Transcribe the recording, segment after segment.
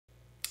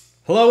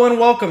Hello and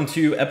welcome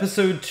to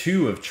episode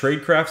 2 of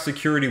Tradecraft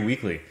Security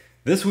Weekly.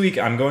 This week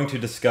I'm going to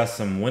discuss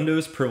some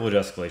Windows privilege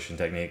escalation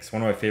techniques,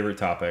 one of my favorite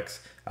topics.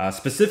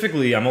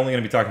 Specifically, I'm only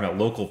going to be talking about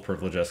local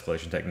privilege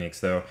escalation techniques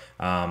though.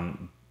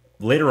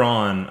 Later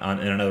on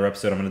in another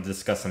episode, I'm going to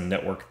discuss some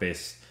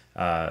network-based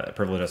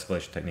privilege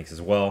escalation techniques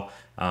as well.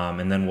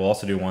 And then we'll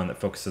also do one that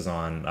focuses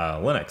on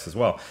Linux as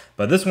well.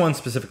 But this one's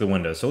specifically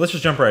Windows. So let's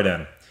just jump right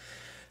in.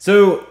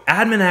 So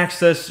admin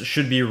access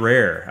should be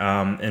rare.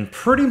 In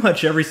pretty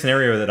much every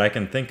scenario that I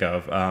can think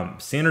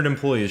of, standard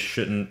employees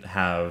shouldn't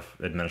have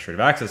administrative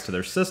access to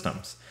their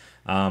systems.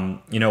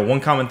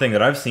 One common thing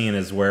that I've seen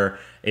is where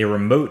a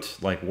remote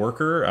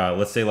worker,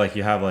 let's say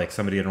you have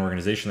somebody in an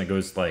organization that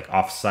goes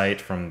off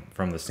site from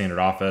the standard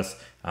office,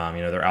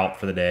 they're out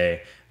for the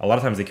day. A lot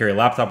of times they carry a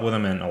laptop with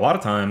them, and a lot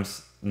of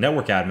times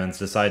network admins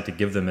decide to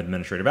give them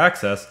administrative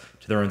access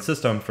to their own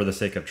system for the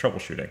sake of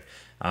troubleshooting.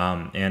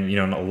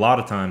 A lot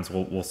of times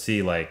we'll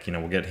see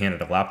we'll get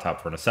handed a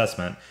laptop for an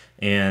assessment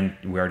and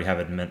we already have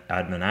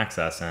admin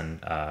access,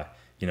 and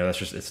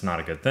it's not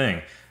a good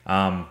thing.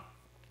 One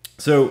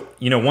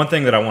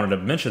thing that I wanted to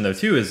mention though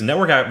too is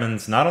network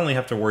admins not only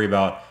have to worry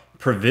about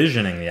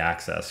provisioning the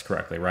access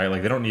correctly, right?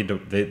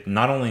 They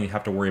not only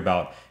have to worry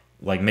about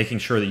making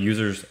sure that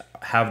users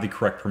have the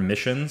correct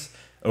permissions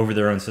over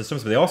their own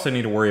systems, but they also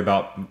need to worry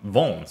about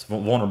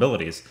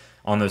vulnerabilities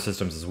on those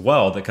systems as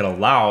well that could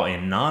allow a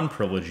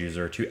non-privileged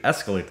user to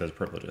escalate those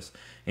privileges.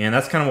 And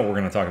that's kind of what we're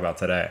going to talk about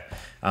today.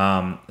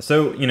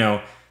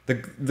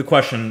 The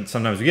question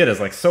sometimes we get is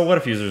so what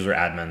if users are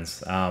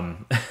admins?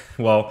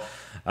 What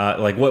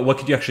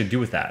could you actually do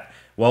with that?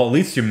 Well, it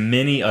leads to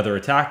many other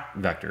attack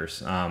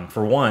vectors.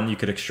 For one, you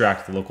could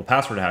extract the local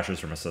password hashes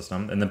from a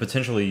system and then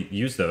potentially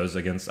use those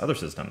against other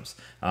systems.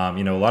 A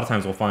lot of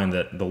times we'll find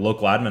that the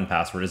local admin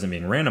password isn't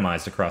being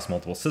randomized across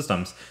multiple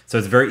systems. So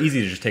it's very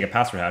easy to just take a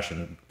password hash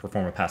and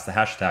perform a pass the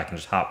hash attack and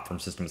just hop from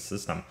system to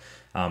system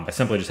by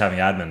simply just having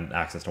admin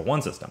access to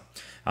one system.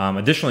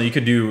 Additionally, you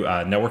could do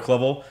network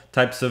level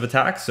types of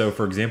attacks. So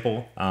for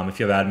example, if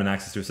you have admin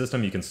access to a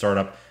system, you can start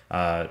up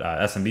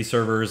SMB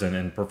servers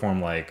and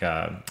perform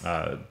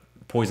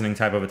poisoning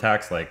type of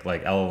attacks like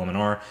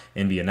LLMNR,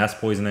 NBNS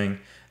poisoning.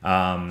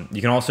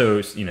 You can also,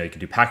 you can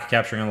do packet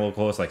capturing on the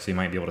local host, so you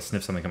might be able to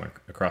sniff something coming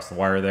across the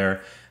wire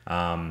there.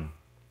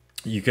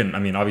 You can,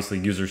 obviously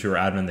users who are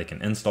admin, they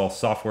can install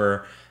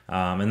software.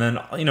 And then,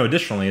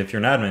 additionally, if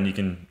you're an admin, you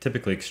can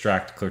typically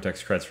extract clear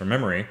text creds from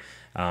memory,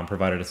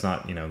 provided it's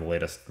not, the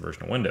latest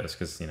version of Windows,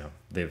 because,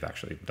 they've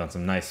actually done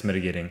some nice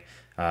mitigating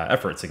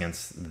efforts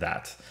against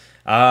that.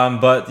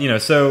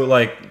 It's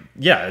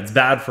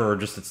bad for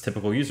just its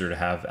typical user to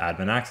have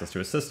admin access to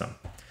a system.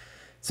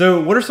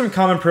 So what are some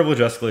common privilege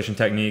escalation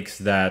techniques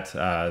that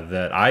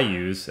I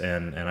use,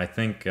 and I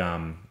think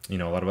a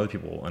lot of other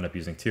people will end up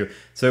using too.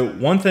 So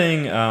one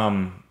thing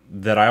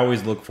that I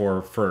always look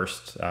for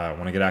first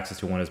when I get access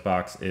to a Windows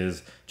box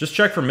is just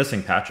check for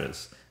missing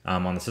patches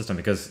on the system,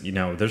 because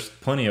there's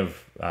plenty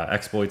of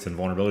exploits and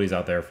vulnerabilities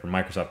out there from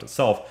Microsoft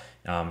itself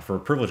for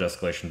privilege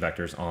escalation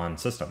vectors on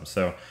systems.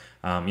 So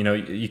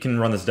you can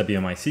run this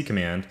WMIC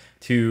command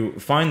to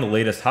find the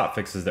latest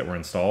hotfixes that were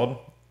installed,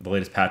 the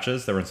latest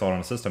patches that were installed on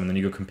a system, and then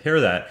you go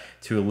compare that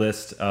to a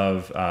list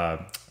of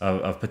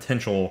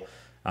potential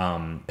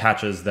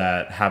patches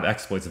that have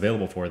exploits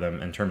available for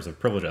them in terms of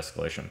privilege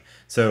escalation.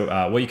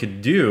 So what you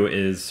could do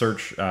is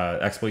search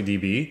exploit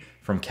DB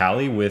from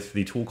Kali with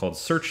the tool called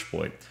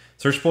Searchsploit.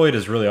 Searchsploit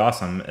is really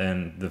awesome,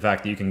 and the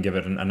fact that you can give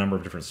it a number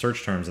of different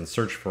search terms and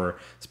search for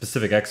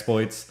specific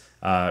exploits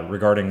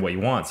regarding what you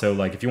want. So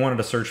if you wanted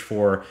to search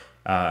for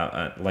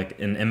an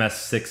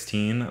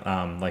MS16,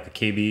 a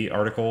KB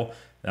article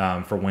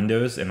for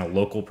Windows in a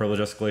local privilege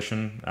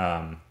escalation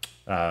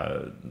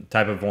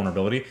type of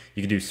vulnerability,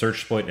 you could do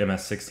Searchsploit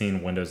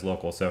MS16 Windows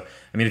local. So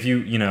if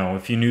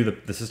you knew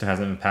the system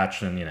hasn't been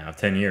patched in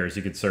 10 years,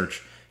 you could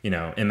search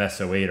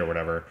MS08 or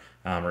whatever,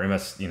 or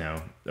MS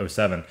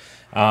 07,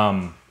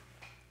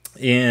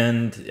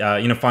 and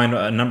find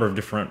a number of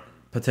different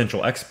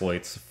potential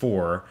exploits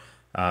for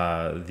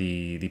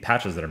the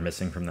patches that are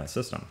missing from that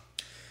system.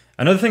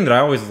 Another thing that I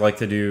always like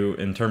to do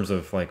in terms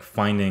of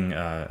finding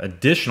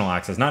additional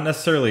access, not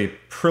necessarily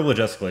privilege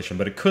escalation,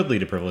 but it could lead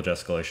to privilege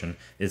escalation,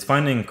 is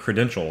finding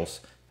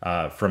credentials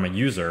from a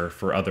user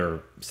for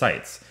other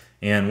sites.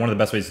 And one of the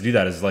best ways to do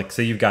that is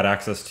say you've got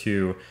access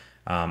to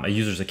a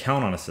user's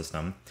account on a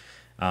system.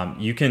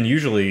 You can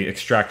usually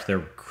extract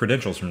their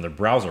credentials from their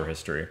browser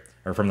history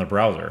or from the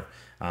browser.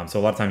 So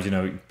a lot of times,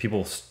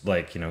 people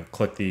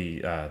click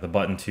the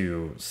button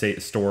to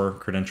store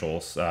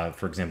credentials,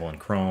 for example, in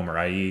Chrome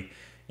or IE,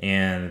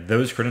 and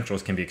those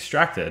credentials can be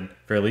extracted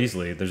fairly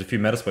easily. There's a few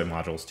Metasploit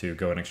modules to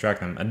go and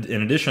extract them.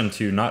 In addition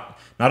to not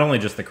only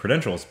just the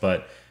credentials,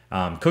 but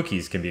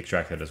cookies can be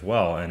extracted as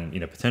well. And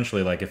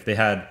potentially, if they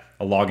had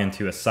a login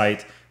to a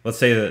site, let's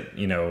say that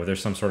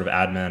there's some sort of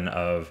admin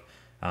of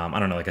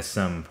a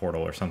SIM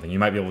portal or something. You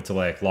might be able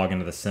to log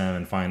into the SIM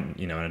and find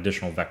an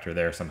additional vector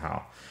there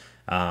somehow.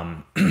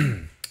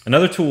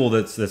 Another tool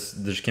that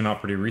just came out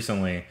pretty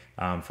recently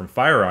from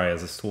FireEye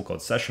is this tool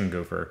called Session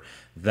Gopher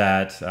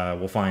that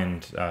will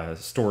find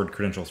stored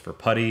credentials for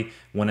PuTTY,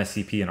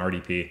 OneSCP, and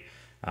RDP.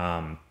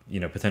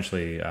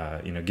 Potentially,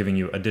 giving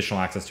you additional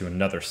access to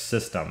another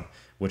system,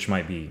 which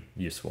might be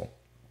useful.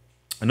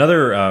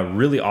 Another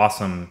really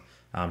awesome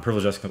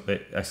privilege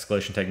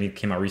escalation technique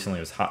came out recently.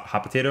 It was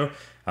Hot Potato,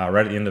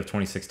 right at the end of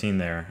 2016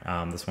 there.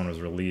 This one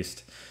was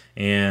released.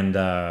 And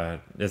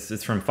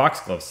it's from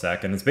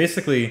foxglovesec, and it's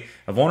basically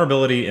a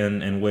vulnerability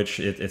in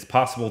which it's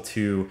possible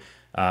to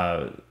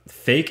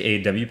fake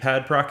a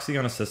WPAD proxy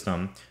on a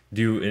system,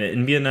 do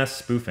an NBNS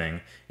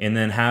spoofing, and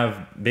then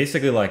have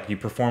basically like you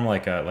perform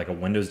like a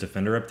Windows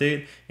Defender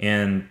update,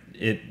 and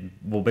it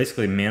will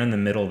basically man in the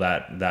middle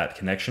that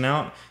connection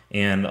out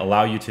and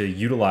allow you to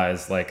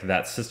utilize like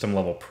that system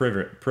level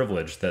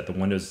privilege that the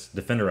Windows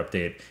Defender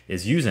update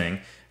is using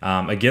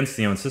against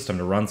the own system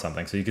to run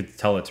something. So you could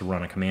tell it to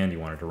run a command you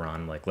wanted to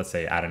run, like let's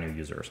say add a new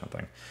user or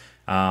something,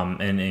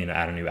 and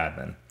add a new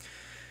admin.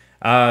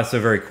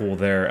 So very cool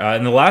there.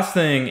 And the last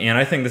thing, and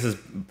I think this is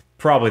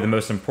probably the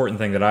most important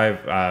thing that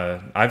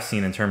I've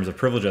seen in terms of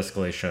privilege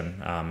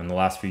escalation in the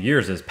last few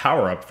years, is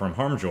PowerUp from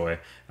Harmjoy.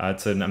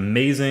 It's an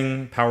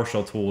amazing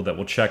PowerShell tool that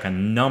will check a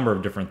number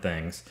of different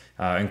things,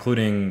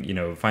 including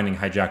finding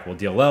hijackable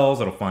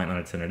DLLs. It'll find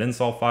unattended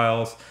install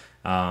files,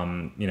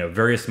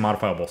 various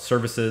modifiable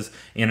services,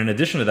 and in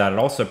addition to that, it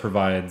also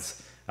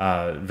provides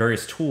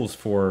various tools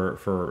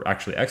for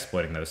actually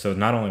exploiting those. So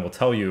not only will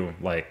tell you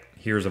like,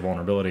 here's a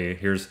vulnerability,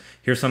 here's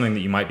something that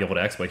you might be able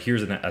to exploit,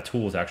 here's a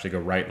tool to actually go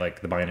write like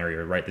the binary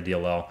or write the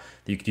DLL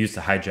that you could use to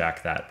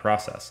hijack that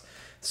process.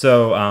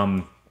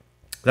 So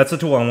that's the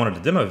tool I wanted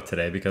to demo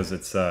today because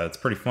it's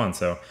pretty fun.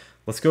 So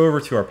let's go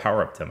over to our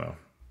PowerUp demo.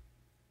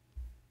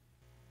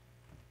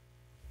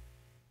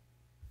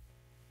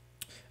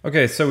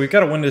 Okay, so we've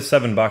got a Windows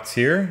 7 box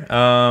here.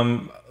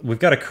 We've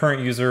got a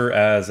current user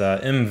as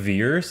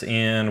mvirs,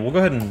 and we'll go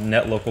ahead and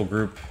net local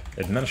group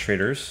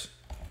administrators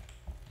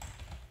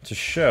to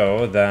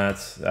show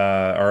that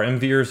our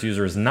mvirs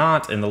user is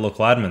not in the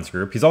local admins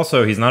group. He's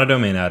not a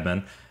domain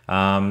admin.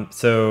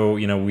 So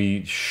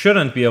we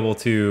shouldn't be able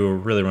to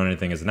really run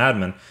anything as an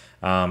admin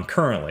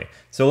currently.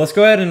 So let's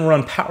go ahead and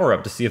run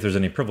PowerUp to see if there's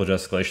any privilege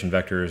escalation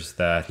vectors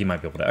that he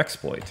might be able to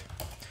exploit.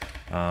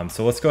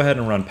 So let's go ahead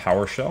and run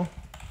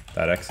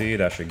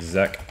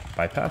PowerShell.exe-exec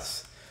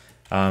bypass.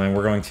 And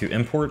we're going to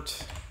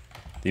import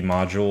the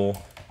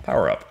module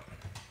PowerUp.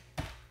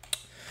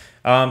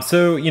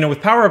 So with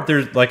PowerUp,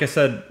 there's, like I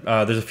said,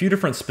 there's a few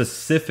different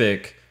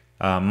specific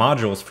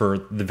modules for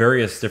the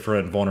various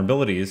different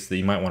vulnerabilities that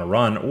you might want to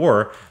run,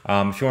 or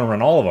if you want to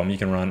run all of them, you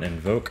can run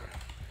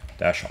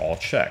invoke-all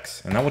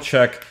checks, and that will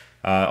check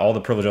all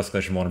the privilege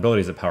escalation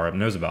vulnerabilities that PowerUp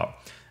knows about.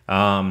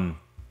 So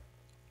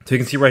you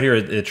can see right here,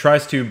 it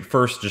tries to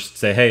first just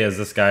say, hey, is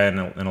this guy in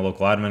a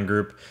local admin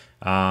group?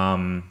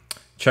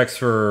 Checks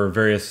for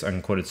various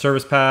unquoted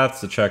service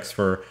paths. It checks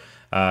for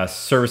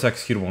service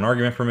executable and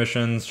argument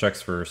permissions,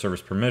 checks for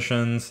service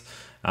permissions,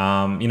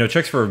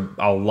 checks for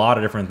a lot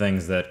of different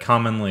things that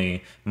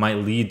commonly might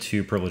lead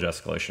to privilege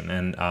escalation.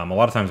 And a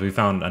lot of times we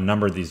found a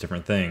number of these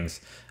different things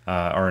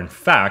are in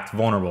fact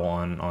vulnerable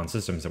on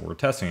systems that we're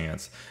testing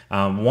against.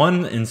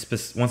 One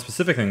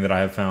specific thing that I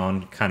have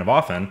found kind of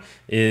often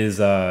is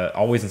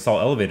always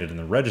install elevated in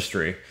the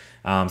registry.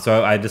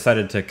 So I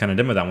decided to kind of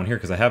demo that one here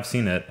because I have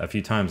seen it a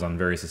few times on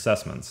various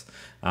assessments.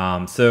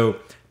 So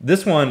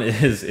this one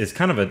is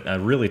kind of a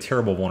really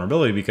terrible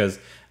vulnerability because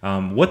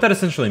what that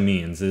essentially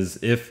means is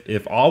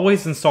if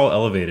always install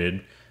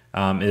elevated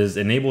is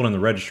enabled in the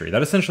registry,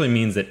 that essentially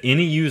means that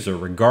any user,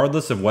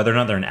 regardless of whether or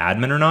not they're an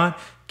admin or not,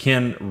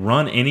 can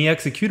run any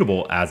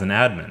executable as an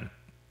admin.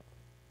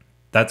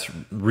 That's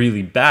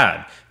really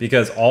bad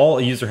because all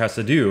a user has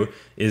to do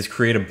is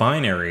create a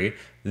binary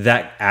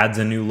that adds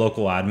a new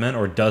local admin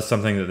or does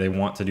something that they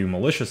want to do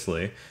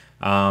maliciously,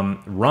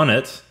 run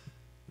it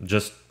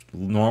just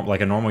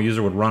like a normal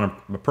user would run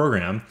a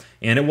program,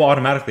 and it will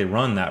automatically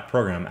run that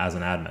program as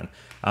an admin.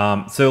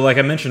 So like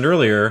I mentioned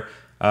earlier,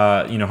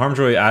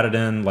 Harmjoy added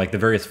in like the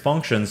various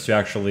functions to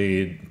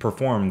actually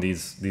perform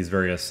these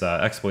various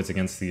exploits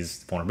against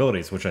these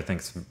vulnerabilities, which I think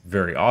is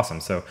very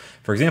awesome. So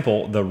for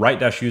example, the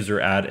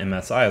write-user add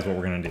MSI is what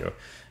we're going to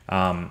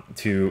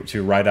do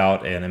to write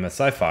out an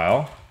MSI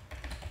file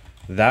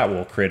that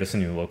will create us a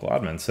new local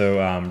admin.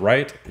 So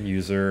write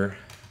user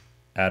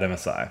add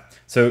MSI.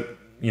 So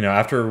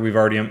after we've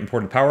already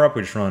imported PowerUp,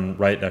 we just run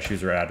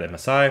write-user add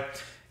MSI.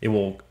 It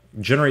will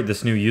generate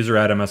this new user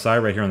add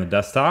MSI right here on the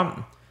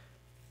desktop.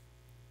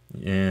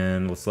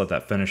 And let's let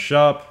that finish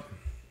up.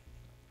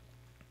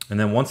 And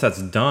then once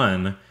that's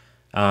done,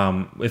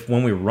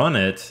 when we run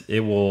it,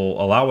 it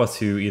will allow us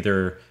to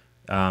either,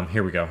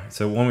 here we go.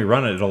 So when we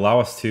run it, it'll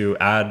allow us to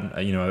add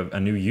a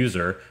new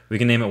user. We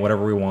can name it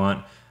whatever we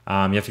want.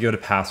 You have to go to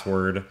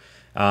password.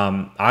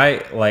 On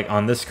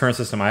this current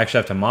system, I actually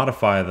have to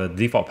modify the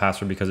default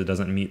password because it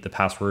doesn't meet the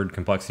password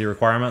complexity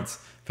requirements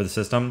for the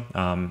system.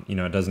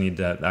 It does need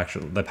to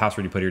the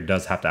password you put here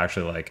does have to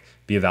actually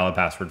be a valid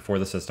password for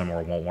the system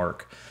or it won't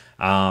work.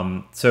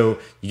 So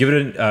you give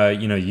it a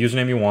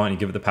username you want, you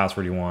give it the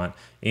password you want,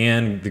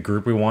 and the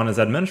group we want is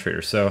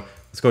administrators. So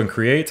let's go and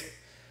create.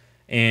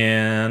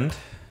 And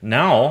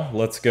now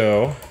let's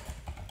go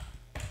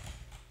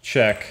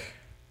check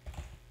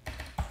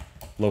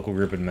local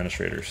group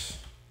administrators.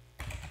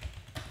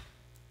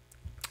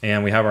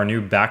 And we have our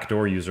new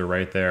backdoor user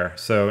right there.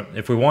 So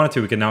if we wanted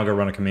to, we could now go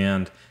run a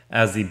command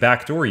as the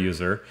backdoor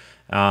user,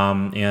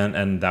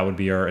 and that would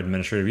be our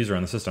administrative user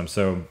on the system.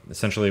 So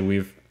essentially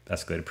we've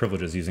escalated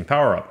privileges using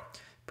PowerUp.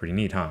 Pretty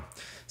neat, huh?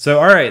 So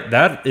all right,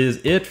 that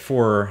is it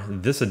for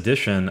this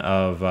edition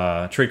of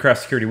Tradecraft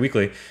Security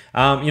Weekly.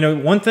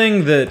 One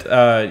thing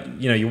that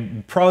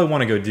you probably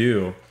want to go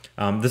do,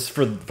 this is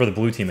for the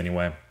blue team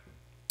anyway,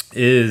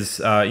 is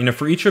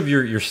for each of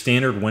your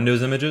standard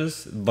Windows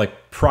images,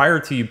 like prior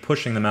to you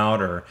pushing them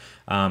out or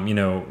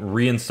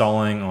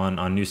reinstalling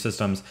on new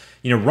systems,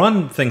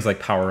 run things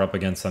like PowerUp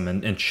against them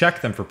and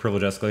check them for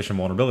privilege escalation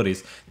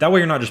vulnerabilities. That way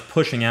you're not just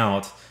pushing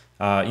out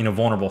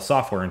vulnerable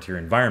software into your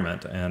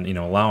environment and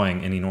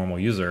allowing any normal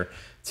user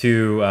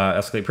to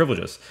escalate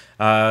privileges.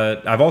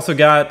 I've also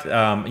got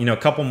a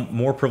couple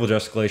more privilege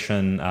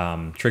escalation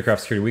Tradecraft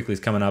Security Weeklies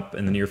coming up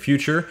in the near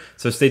future,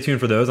 so stay tuned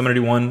for those. I'm going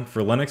to do one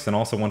for Linux and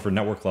also one for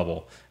network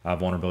level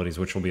vulnerabilities,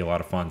 which will be a lot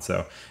of fun.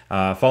 So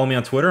follow me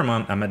on Twitter.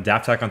 I'm at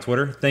DapTech on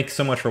Twitter. Thanks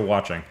so much for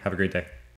watching. Have a great day.